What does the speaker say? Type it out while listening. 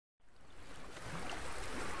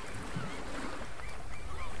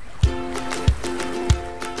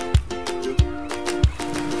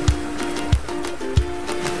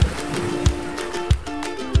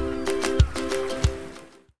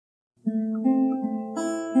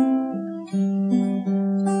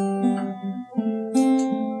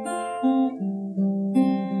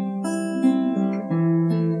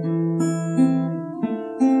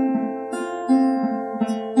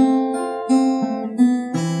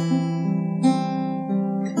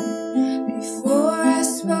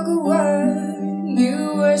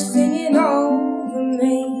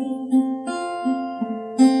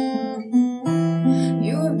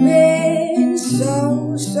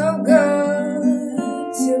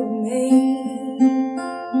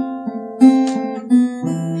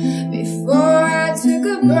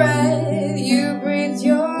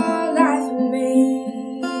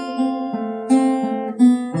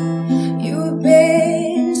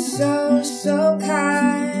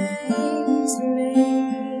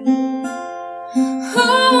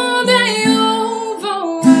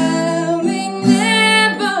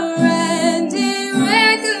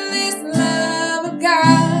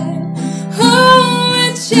Oh,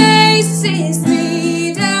 it chases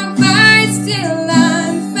me down, fights till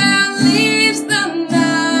I'm found, leaves the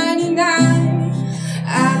 99.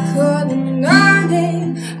 I couldn't earn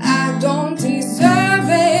it, I don't deserve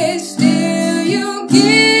it, still you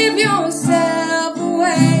give yourself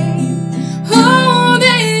away. Oh,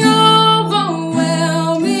 the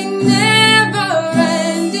overwhelming,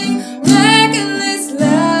 never-ending, reckless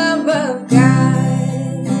love of God.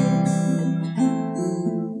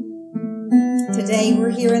 Today we're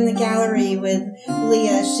here in the gallery with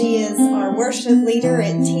Leah. She is our worship leader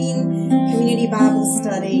at Teen Community Bible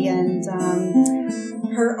Study, and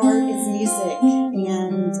her art is music.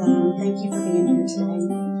 And thank you for being here today.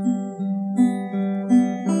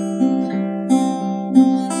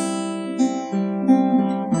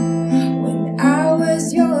 When I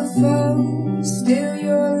was your foe, still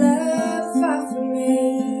your love fought for me.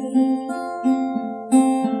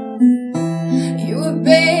 You have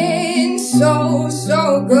been so,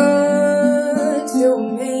 so good to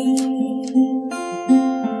me.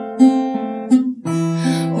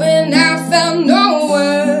 When I found no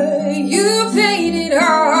word, you paid it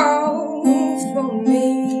all for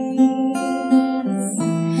me.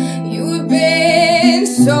 You have been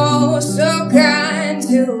so, so kind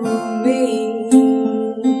to me.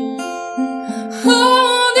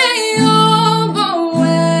 Oh, the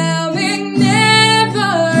overwhelming,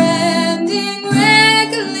 never-ending,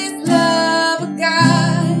 reckless love of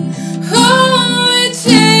God. Oh, it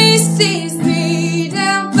chases me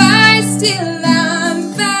down, fights till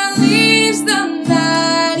I'm found, leaves the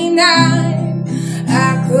 99.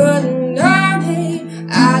 I couldn't earn it,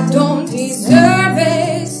 I don't deserve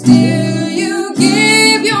it, still you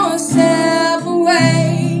give yourself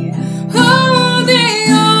away. Oh, the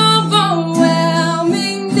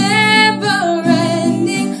overwhelming,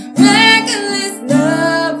 never-ending, reckless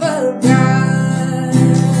love of God.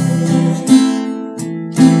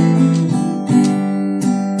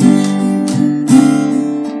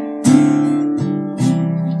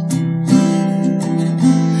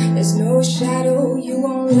 There's no shadow you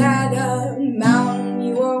won't light up, mountain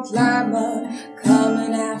you won't climb up,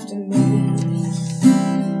 coming after me.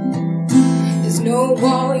 There's no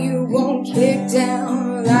wall you won't kick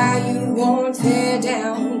down, lie you won't tear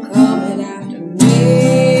down, coming after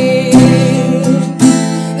me.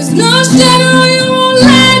 There's no shadow you won't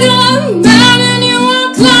light up, mountain you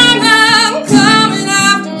won't climb up, coming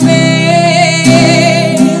after me.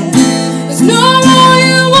 There's no wall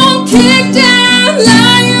you won't kick down,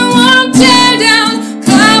 lie you won't tear down,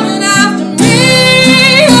 coming after me.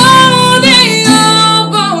 Oh, the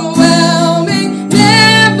overwhelming,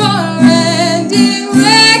 never-ending,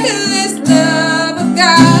 reckless love of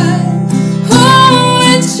God. Oh,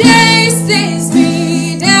 it chases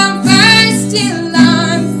me down, fights till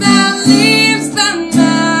I'm found, leaves the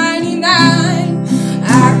 99.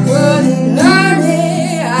 I couldn't earn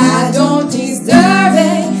it, I don't deserve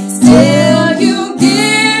it, still you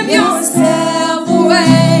give yourself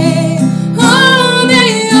away. Oh, the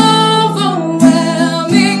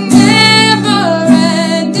overwhelming,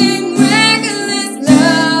 never-ending, reckless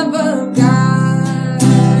love of God.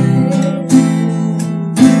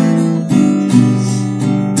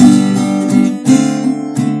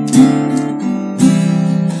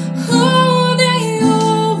 Oh, the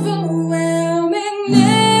overwhelming,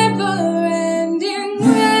 never-ending,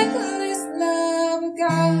 reckless love of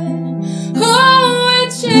God. Oh,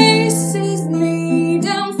 it chases me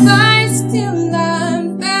down, fights till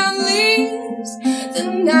I'm found, leaves the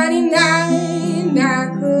 99. I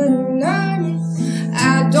couldn't earn it,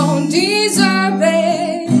 I don't deserve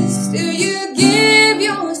it, still you give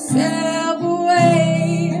yourself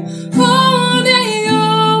away. Oh, the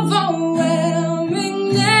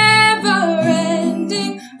overwhelming,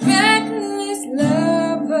 never-ending, reckless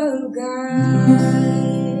love of God.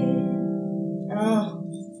 Oh,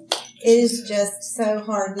 it is just so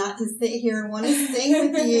hard not to sit here and want to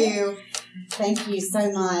sing with you. Thank you so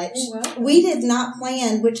much. You're welcome. We did not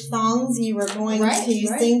plan which songs you were going Right. to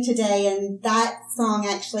sing today, and that song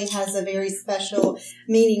actually has a very special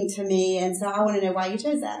meaning to me, and so I want to know why you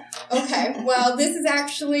chose that. Okay, well, this is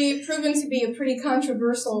actually proven to be a pretty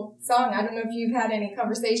controversial song. I don't know if you've had any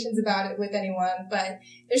conversations about it with anyone, but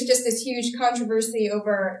there's just this huge controversy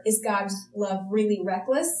over, is God's love really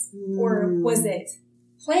reckless, or was it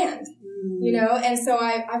planned? You know, and so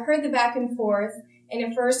I've heard the back and forth, and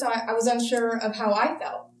at first I was unsure of how I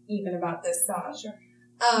felt even about this song. Sure.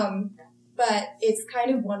 But it's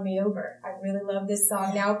kind of won me over. I really love this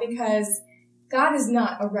song now because God is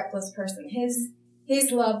not a reckless person. His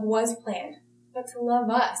love was planned, but to love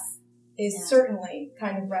us is certainly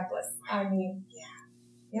kind of reckless. I mean,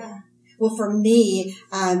 yeah. Well, for me,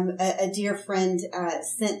 a dear friend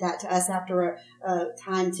sent that to us after a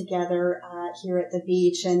time together here at the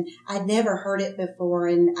beach, and I'd never heard it before.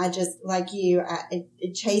 And I just, like you,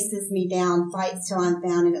 it chases me down, fights till I'm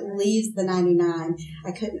found, and it leaves the 99.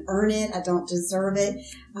 I couldn't earn it. I don't deserve it.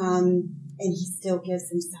 And he still gives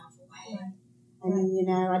himself away. I mean, you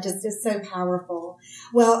know, it's so powerful.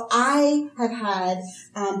 Well, I have had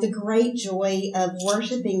the great joy of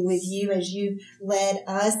worshiping with you as you led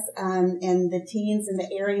us and the teens in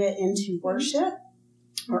the area into worship,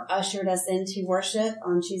 or ushered us into worship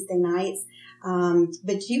on Tuesday nights.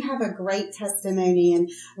 But you have a great testimony, and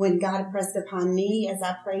when God impressed upon me as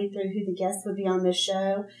I prayed through who the guests would be on the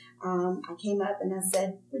show, I came up and I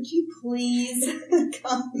said, would you please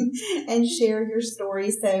come and share your story?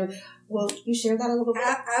 So will you share that a little bit?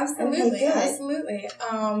 Absolutely. Okay, absolutely.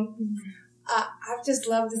 I've just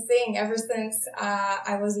loved to sing ever since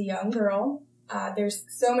I was a young girl. There's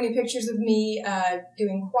so many pictures of me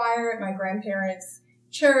doing choir at my grandparents'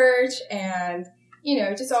 church, and you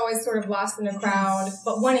know, just always sort of lost in the crowd,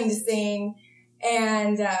 but wanting to sing.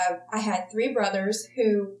 And I had 3 brothers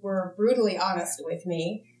who were brutally honest with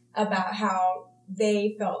me about how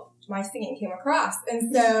they felt my singing came across.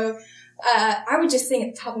 And so I would just sing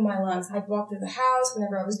at the top of my lungs. I'd walk through the house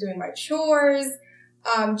whenever I was doing my chores,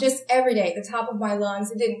 just every day at the top of my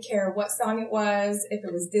lungs. I didn't care what song it was, if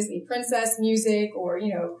it was Disney princess music or,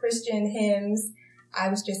 you know, Christian hymns. I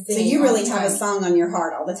was just singing. So you really have a song on your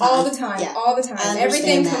heart all the time. All the time. Yeah. All the time.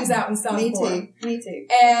 Everything comes out in song form. Me too.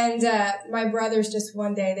 And my brothers just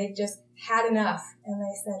one day, they just had enough. And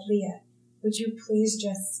they said, Leah, would you please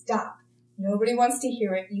just stop? Nobody wants to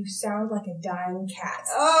hear it. You sound like a dying cat.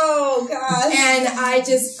 Oh, gosh. And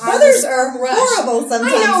brothers are horrible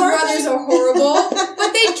sometimes. I know brothers are horrible,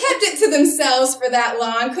 but they kept it to themselves for that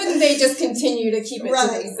long. Couldn't they just continue to keep it to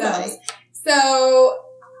themselves? Right. So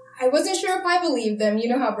I wasn't sure if I believed them. You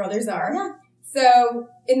know how brothers are. Yeah. So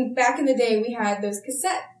back in the day, we had those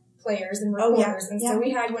cassette players and recorders, and so we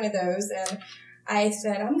had one of those. And I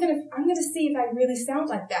said, I'm gonna see if I really sound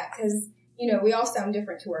like that, because you know we all sound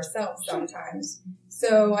different to ourselves sometimes.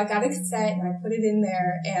 So I got a cassette and I put it in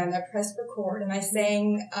there and I pressed record and I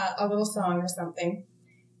sang a little song or something,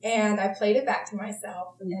 and I played it back to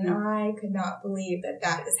myself, and I could not believe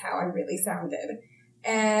that is how I really sounded.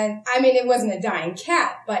 And I mean, it wasn't a dying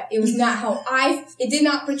cat, but it was not how it did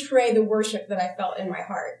not portray the worship that I felt in my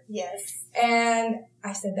heart. Yes. And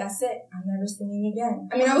I said, that's it. I'm never singing again.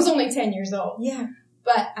 I mean, I was only 10 years old. Yeah.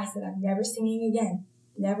 But I said, I'm never singing again.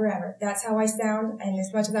 Never ever. That's how I sound. And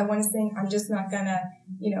as much as I want to sing, I'm just not gonna,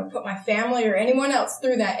 you know, put my family or anyone else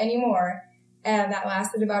through that anymore. And that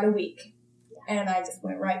lasted about a week. And I just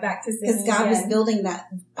went right back to singing. Because God was building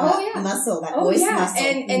that muscle, that voice muscle.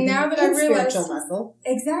 And now that I realized, spiritual muscle.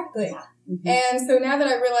 Exactly. Yeah. And so now that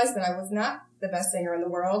I realized that I was not the best singer in the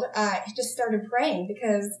world, I just started praying,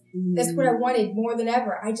 because that's what I wanted more than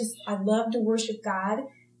ever. I love to worship God,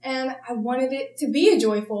 and I wanted it to be a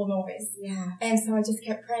joyful noise. Yeah. And so I just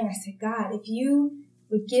kept praying. I said, God, if you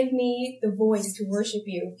would give me the voice to worship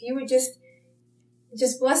you, if you would just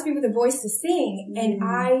bless me with a voice to sing. And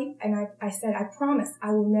I said, I promise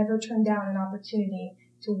I will never turn down an opportunity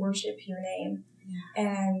to worship your name.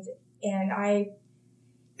 Yeah. And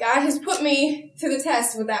God has put me to the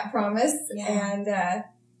test with that promise. Yeah.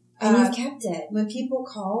 And you've kept it. When people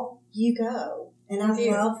call, you go. And I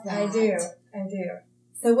love that. I do.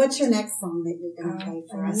 So what's your next song that you're going to play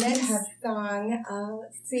for us? Next song,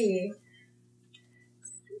 let's see.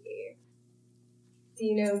 Do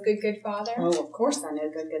you know Good, Good Father? Oh, of course I know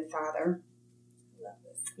Good, Good Father. Love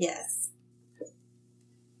this. Yes.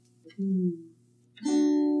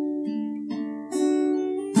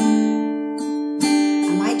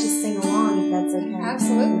 I might just sing along if that's okay.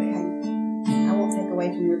 Absolutely. Okay. I won't take away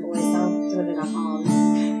from your voice. I'll do it in a hum.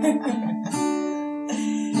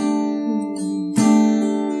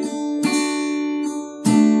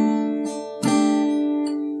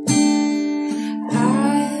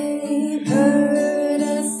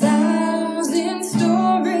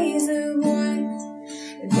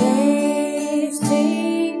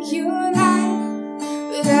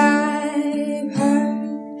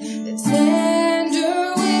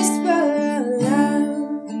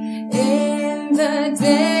 The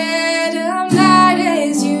dead of night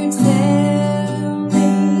as you tell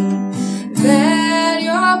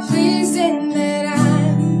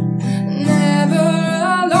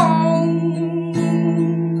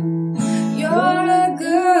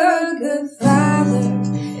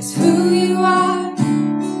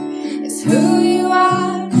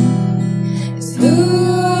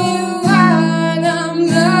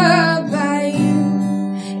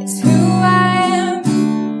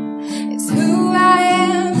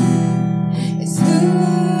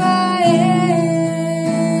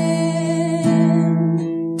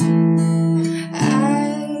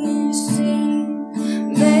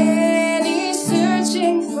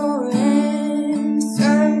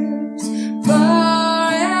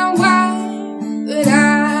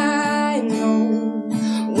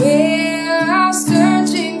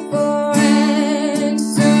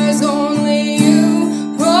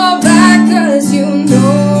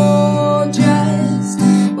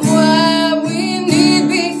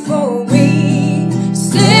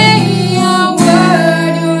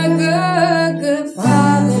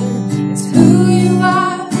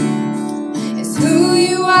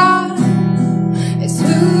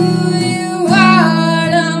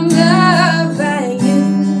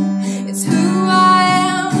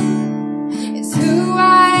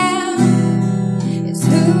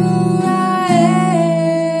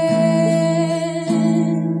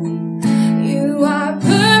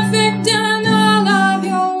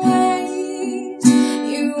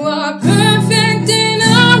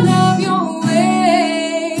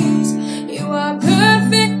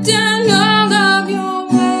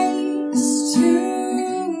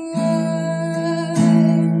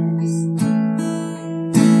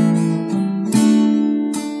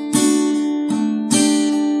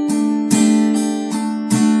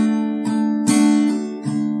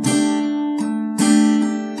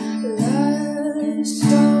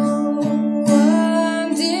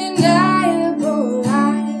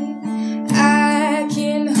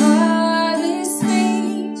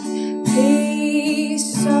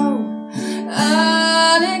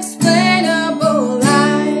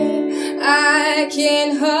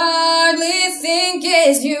hardly think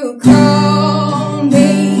as you call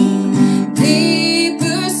me.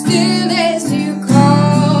 Deeper still as you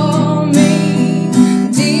call me.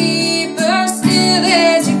 Deeper still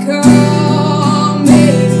as you call me.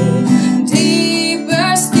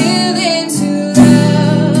 Deeper still into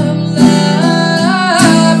love,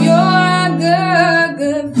 love. You're a good,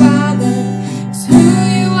 good Father. It's who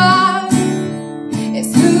you are.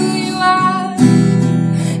 It's who you are.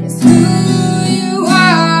 It's who you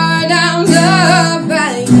are. And I'm loved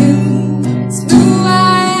by you. It's who I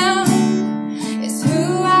am. It's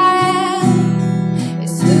who I am.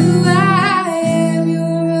 It's who I am.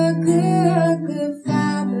 You're a good, good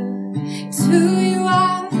Father. It's who you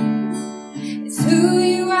are. It's who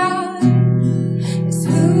you are. It's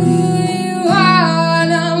who you are.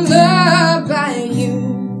 And I'm loved by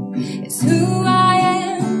you. It's who I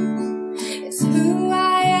am. It's who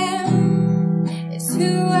I am. It's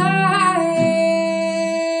who I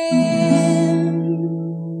am.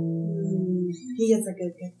 He is a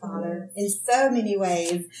good, good Father in so many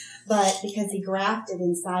ways, but because He grafted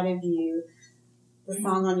inside of you the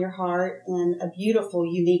song on your heart and a beautiful,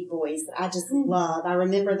 unique voice that I just love. I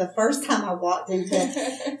remember the first time I walked into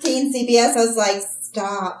Teen CBS, I was like,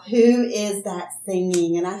 stop, who is that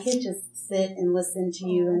singing? And I could just sit and listen to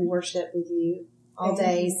you and worship with you all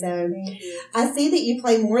day. So I see that you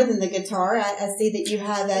play more than the guitar. I see that you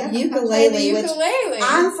have a ukulele, which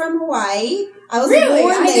I'm from Hawaii. I was born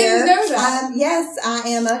there. I didn't know that. Yes, I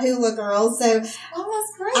am a hula girl. So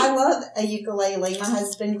that's great. I love a ukulele. My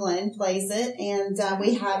husband Glenn plays it, and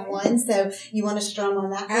we have one. So you want to strum on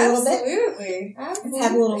that for a little bit? Absolutely. Let's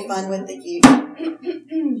have a little fun with the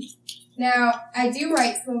uke. Now, I do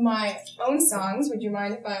write some of my own songs. Would you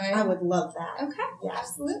mind if I would love that. Okay. Yeah.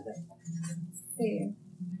 Absolutely. Let's see.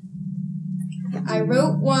 I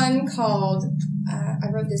wrote one called, I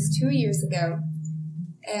wrote this 2 years ago,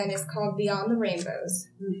 and it's called Beyond the Rainbows.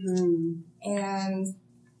 Mm-hmm. And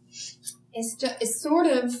it's sort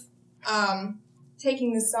of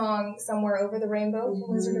taking the song Somewhere Over the Rainbow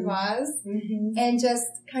from Wizard of Oz and just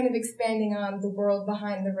kind of expanding on the world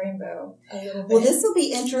behind the rainbow a little bit. Well, this will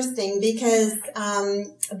be interesting because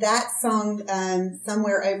that song,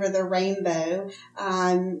 Somewhere Over the Rainbow,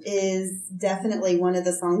 is definitely one of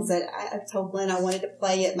the songs that I told Glenn I wanted to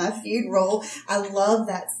play at my funeral. I love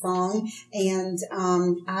that song, and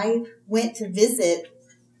I went to visit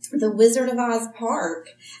the Wizard of Oz Park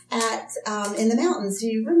at in the mountains. Do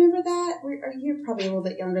you remember that? You're probably a little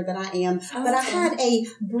bit younger than I am. Oh, but I had a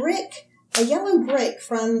yellow brick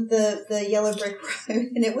from the yellow brick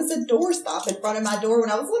road, and it was a doorstop in front of my door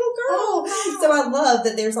when I was a little girl. Oh, wow. So I love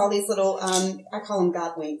that there's all these little, I call them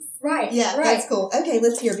God winks. Right. Yeah, right. That's cool. Okay,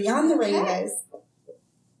 let's hear Beyond the Rainbows.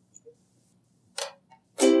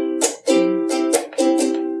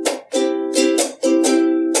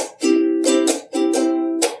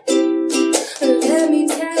 Let me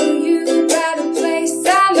tell you about a place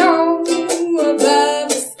I know above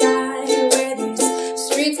the sky where there's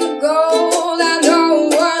streets of gold. I know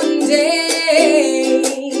one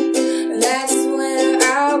day that's where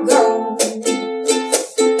I'll go,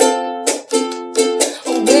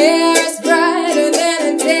 where it's brighter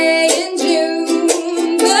than a day in June.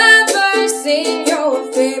 The birds sing your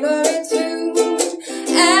favorite tune,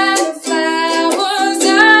 and the flowers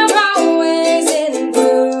are always in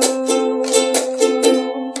bloom.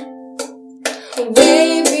 Way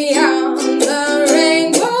beyond the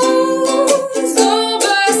rainbows,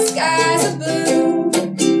 over skies of blue,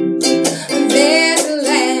 there's a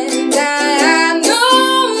land I know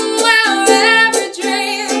where every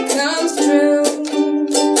dream comes true.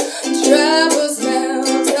 Troubles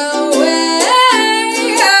melt away,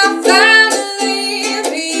 I'll finally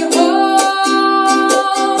be home,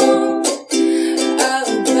 above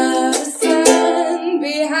the sun,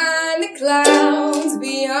 behind the clouds,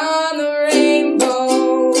 beyond the rainbow.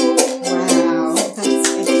 Wow, that's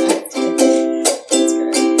fantastic. That's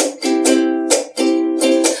great.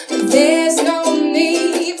 There's no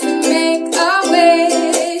need to make a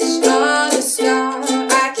wish on a star.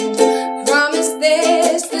 I can promise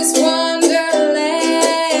this wonderland.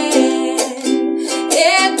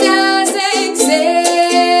 It does exist.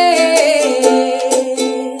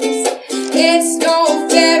 It's no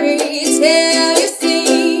fairy tale you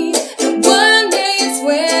see, and one day it's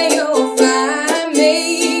where you'll find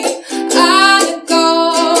me on the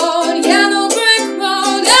gold yellow brick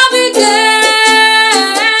road. I'll be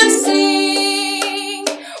dancing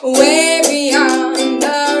way beyond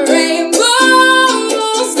the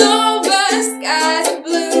rainbows, over skies of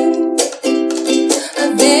blue.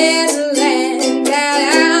 There's a land that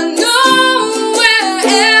I know where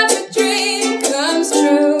every dream comes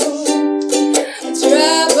true.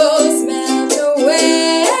 Trouble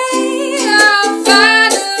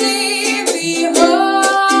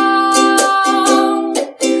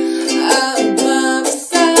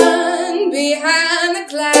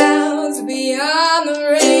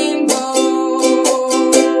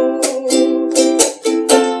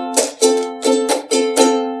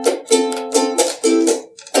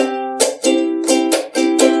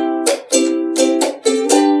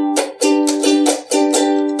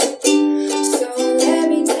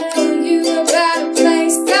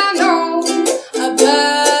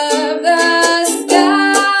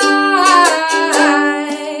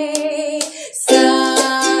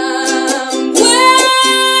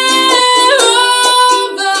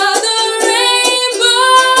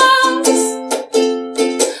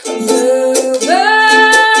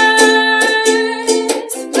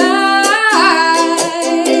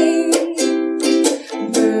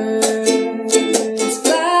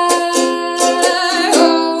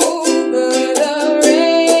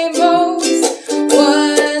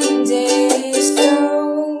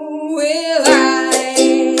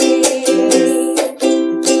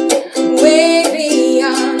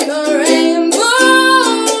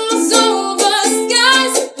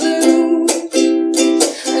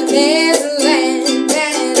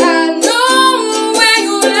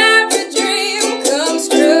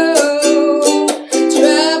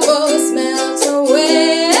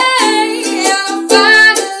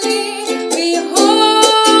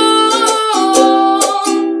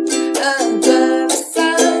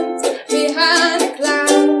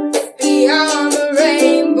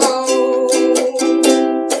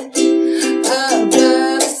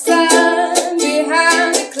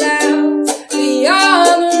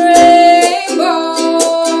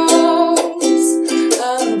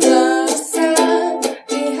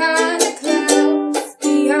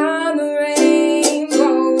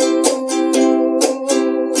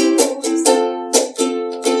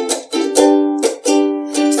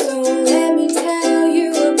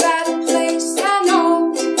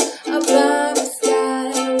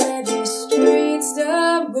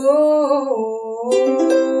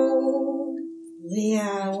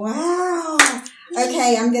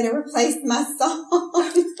okay, I'm going to replace my song.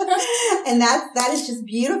 And that is just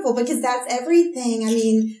beautiful because that's everything. I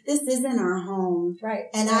mean, this isn't our home. Right.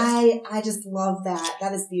 And I just love that.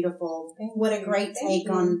 That is beautiful. What a great take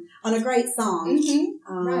on a great song.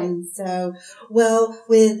 Mm-hmm. Right. So, well,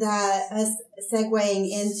 with us segueing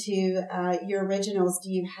into your originals,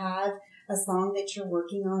 do you have a song that you're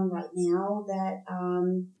working on right now that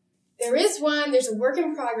there is one. There's a work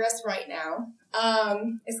in progress right now.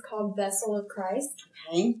 It's called Vessel of Christ.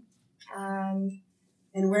 Okay.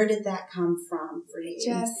 And where did that come from for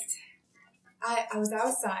you? I was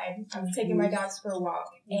outside. I was taking my dogs for a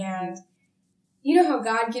walk, and you know how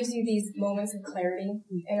God gives you these moments of clarity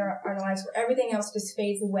in our lives where everything else just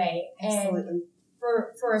fades away. Absolutely. And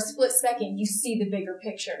for a split second, you see the bigger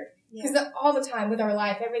picture. Because all the time with our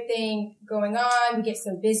life, everything going on, we get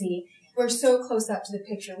so busy. We're so close up to the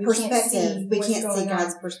picture. We can't see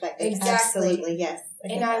God's perspective. Exactly. Absolutely, yes.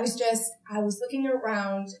 And I was looking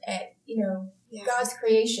around at, God's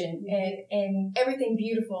creation and everything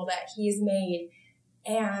beautiful that He has made.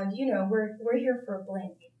 And, we're here for a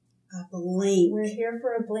blink. A blink. We're here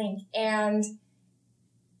for a blink. And,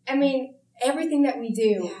 I mean, everything that we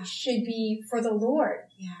do should be for the Lord.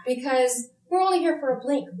 Yeah. Because we're only here for a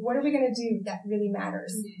blink. What are we going to do that really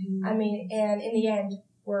matters? Mm-hmm. I mean, and in the end,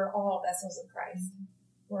 we're all vessels of Christ.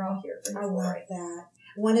 We're all here for His glory. I love that.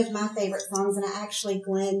 One of my favorite songs, and I actually,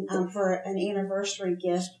 Glenn, for an anniversary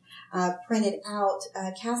gift, printed out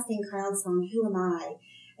a Casting Crown song, Who Am I?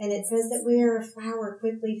 And it says that we are a flower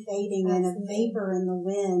quickly fading and a vapor in the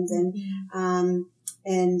wind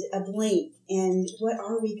and a blink. And what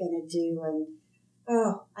are we going to do? And,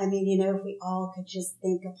 if we all could just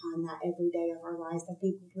think upon that every day of our lives, I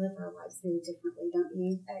think we live our lives very differently, don't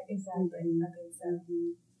you? Exactly. Mm-hmm. I think so.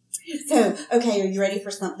 Mm-hmm. So, okay, are you ready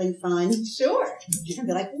for something fun? Sure. You're going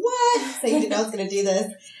to be like, what? So you didn't know I was going to do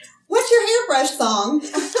this. What's your hairbrush song?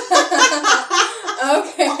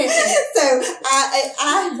 Okay. So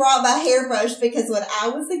I brought my hairbrush because when I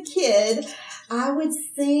was a kid, I would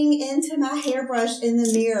sing into my hairbrush in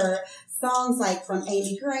the mirror songs like from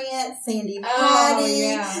Amy Grant, Sandy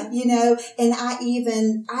Patty, and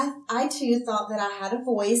I too thought that I had a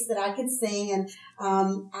voice that I could sing. And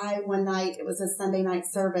one night, it was a Sunday night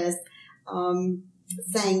service,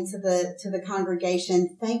 sang to the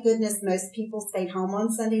congregation. Thank goodness most people stayed home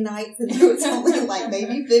on Sunday nights, and there was only like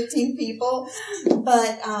maybe 15 people.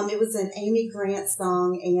 But it was an Amy Grant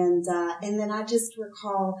song, and then I just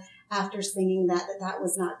recall after singing that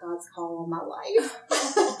was not God's call on my life.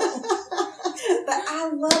 But I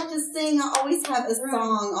love to sing. I always have a song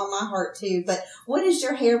on my heart too. But what is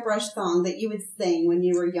your hairbrush song that you would sing when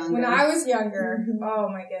you were younger? When I was younger, oh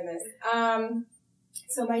my goodness.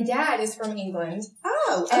 So my dad is from England.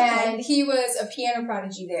 Oh, okay. And he was a piano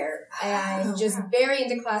prodigy there, and just very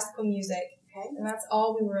into classical music. Okay. And that's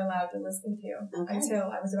all we were allowed to listen to until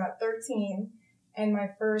I was about 13. And my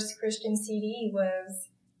first Christian CD was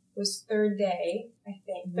Third Day, I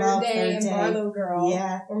think. Third Day and Barlow Girl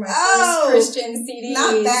were my first Christian CDs.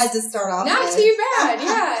 Not bad to start off Not with. too bad,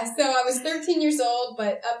 yeah. So I was 13 years old,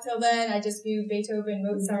 but up till then, I just knew Beethoven,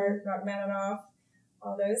 Mozart, Rachmaninoff,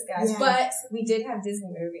 all those guys. Yeah. But we did have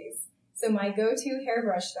Disney movies. So my go-to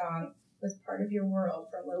hairbrush song was Part of Your World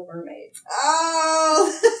from Little Mermaid.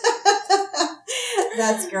 Oh!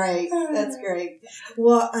 That's great. That's great.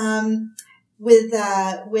 Well, with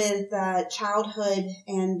childhood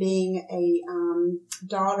and being a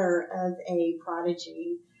daughter of a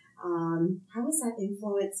prodigy, how has that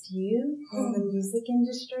influenced you in the music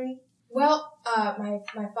industry? Well,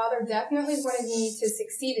 my father definitely wanted me to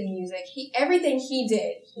succeed in music. Everything he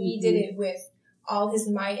did it with all his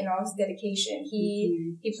might and all his dedication.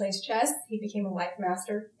 He plays chess. He became a life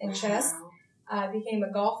master in chess. Became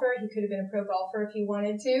a golfer. He could have been a pro golfer if he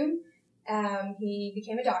wanted to. He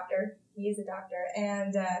became a doctor. He is a doctor,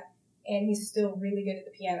 and he's still really good at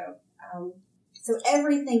the piano. So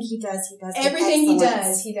everything he does everything he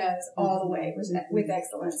does all the way with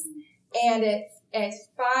excellence. And at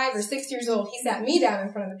 5 or 6 years old, he sat me down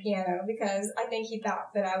in front of the piano because I think he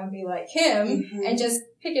thought that I would be like him and just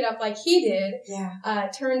pick it up like he did. Yeah.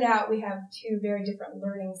 Turned out we have two very different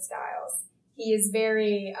learning styles. He is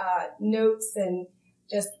very notes and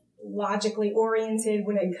just logically oriented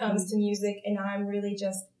when it comes to music, and I'm really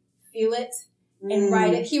just feel it and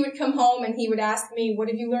write it. He would come home and he would ask me, "What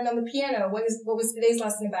have you learned on the piano? What was today's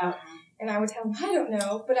lesson about?" And I would tell him, "I don't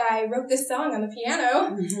know, but I wrote this song on the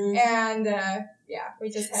piano." And we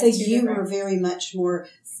just had So you were very much more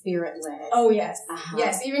spirit-led. Oh, yes.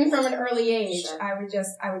 Yes, even from an early age, sure. I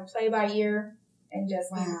would play by ear and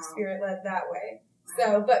just be spirit-led that way.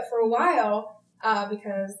 So, but for a while,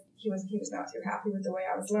 because he was not too happy with the way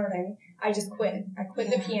I was learning. I just quit. I quit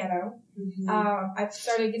the piano. I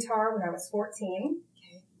started guitar when I was 14.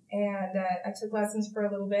 And I took lessons for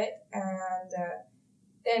a little bit, and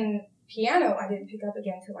then piano I didn't pick up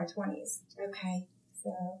again until my 20s. Okay.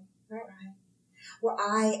 So, right. Well,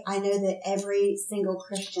 I know that every single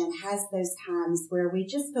Christian has those times where we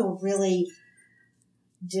just feel really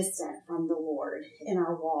distant from the Lord in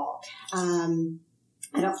our walk.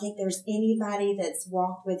 I don't think there's anybody that's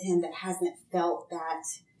walked with Him that hasn't felt that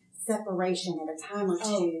separation at a time or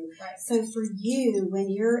two. Right. So for you, when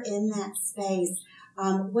you're in that space,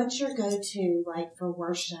 what's your go-to like for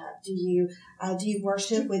worship? Do you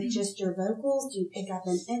worship with just your vocals? Do you pick up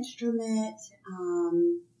an instrument?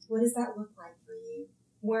 What does that look like for you?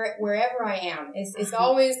 Wherever I am, it's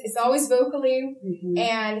always vocally.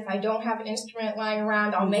 And if I don't have an instrument lying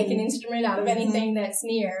around, I'll make an instrument out of anything that's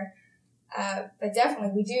near. But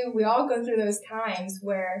definitely, we all go through those times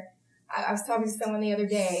where I was talking to someone the other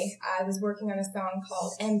day. I was working on a song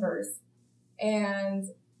called Embers, and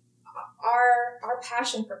our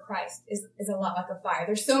passion for Christ is a lot like a fire.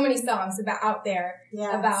 There's so many songs about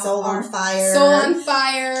Soul on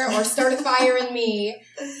Fire, or Start a Fire in Me.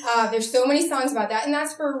 There's so many songs about that, and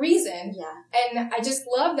that's for a reason. Yeah. And I just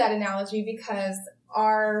love that analogy because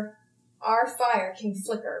our fire can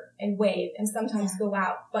flicker and wave and sometimes go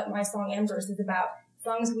out. But my song Embers is about, as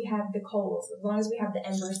long as we have the coals, as long as we have the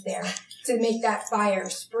embers there to make that fire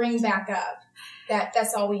spring back up,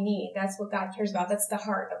 that's all we need. That's what God cares about. That's the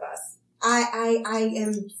heart of us. I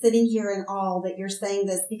am sitting here in awe that you're saying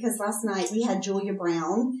this because last night we had Julia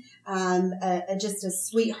Brown, just a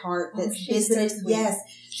sweetheart that's visited. So yes,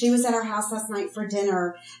 she was at our house last night for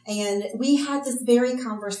dinner, and we had this very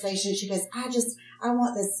conversation. She goes, I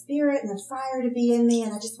want the Spirit and the fire to be in me,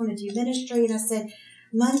 and I just want to do ministry. And I said,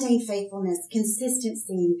 mundane faithfulness,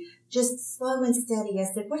 consistency, just slow and steady. I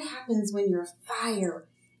said, what happens when you're fire?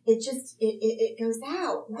 It goes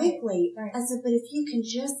out quickly. Right. I said, but if you can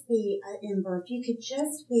just be an ember, if you could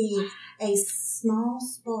just be a small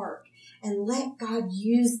spark and let God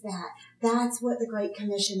use that, that's what the Great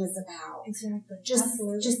Commission is about. Exactly.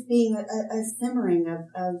 Just being a simmering of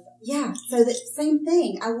so the same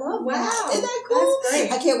thing. I love that. Isn't that cool? That's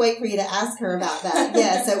great. I can't wait for you to ask her about that.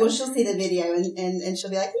 Yeah, so she'll see the video and she'll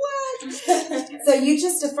be like, what? So you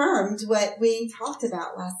just affirmed what we talked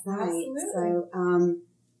about last night. Absolutely.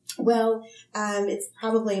 So, it's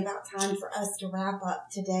probably about time for us to wrap up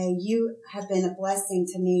today. You have been a blessing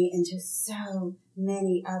to me and to so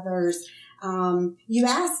many others. You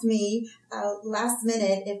asked me last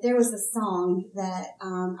minute if there was a song that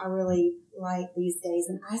I really like these days,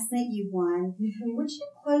 and I sent you one. Would you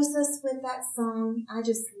close us with that song? I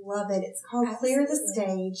just love it. It's called Clear the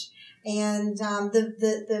Stage, and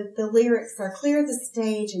the lyrics are clear the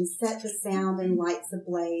stage and set the sound and lights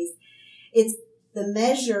ablaze. It's the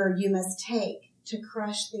measure you must take to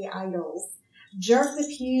crush the idols. Jerk the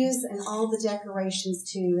pews and all the decorations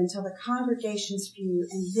too until the congregation's few,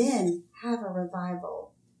 and then have a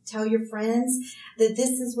revival. Tell your friends that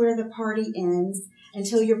this is where the party ends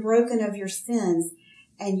until you're broken of your sins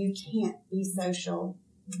and you can't be social.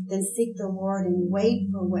 Then seek the Lord and wait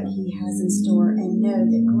for what He has in store and know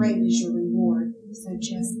that great is your reward. So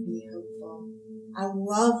just be hopeful. I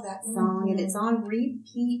love that song, and it's on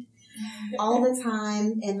repeat all the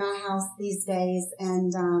time in my house these days,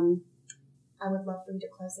 and I would love for you to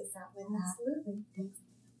close us out with that. Absolutely. Thanks.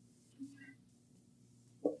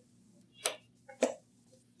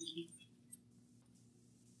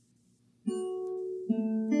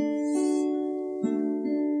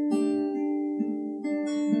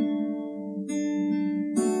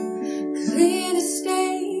 Clear the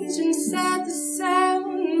stage and set the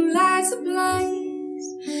sound and lights ablaze.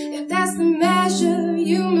 If that's the measure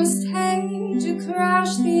you must take to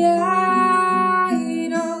crush the idols,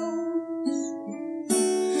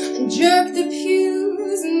 and jerk the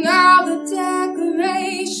pews and all the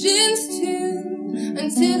decorations too,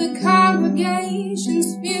 until the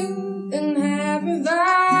congregation's few, then have revival.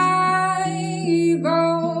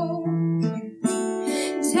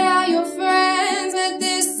 Tell your friends that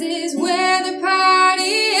this is where the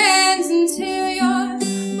party ends until you're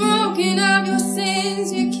broken of your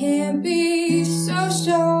sins. You can't be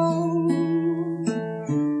social.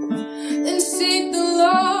 Then seek the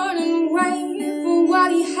Lord and wait for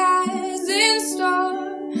what He has in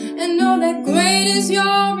store, and know that great is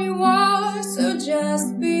your reward. So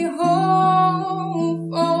just be hopeful,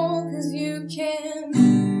 'cause you can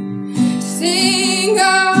sing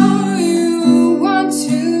all you want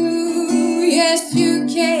to. Yes, you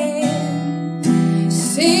can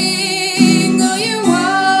sing all you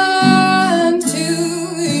want to.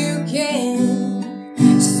 You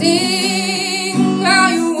can sing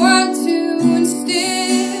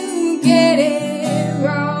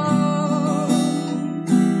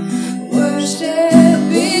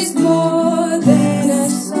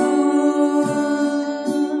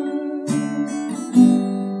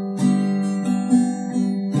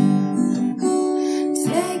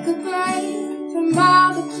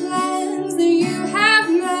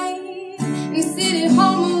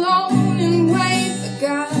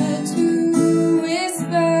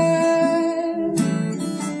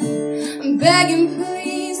begging,